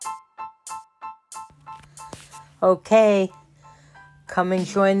Okay, come and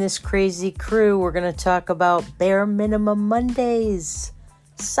join this crazy crew. We're going to talk about Bare Minimum Mondays,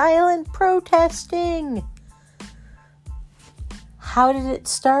 silent protesting. How did it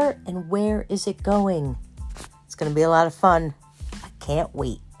start and where is it going? It's going to be a lot of fun. I can't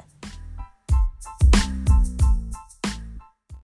wait.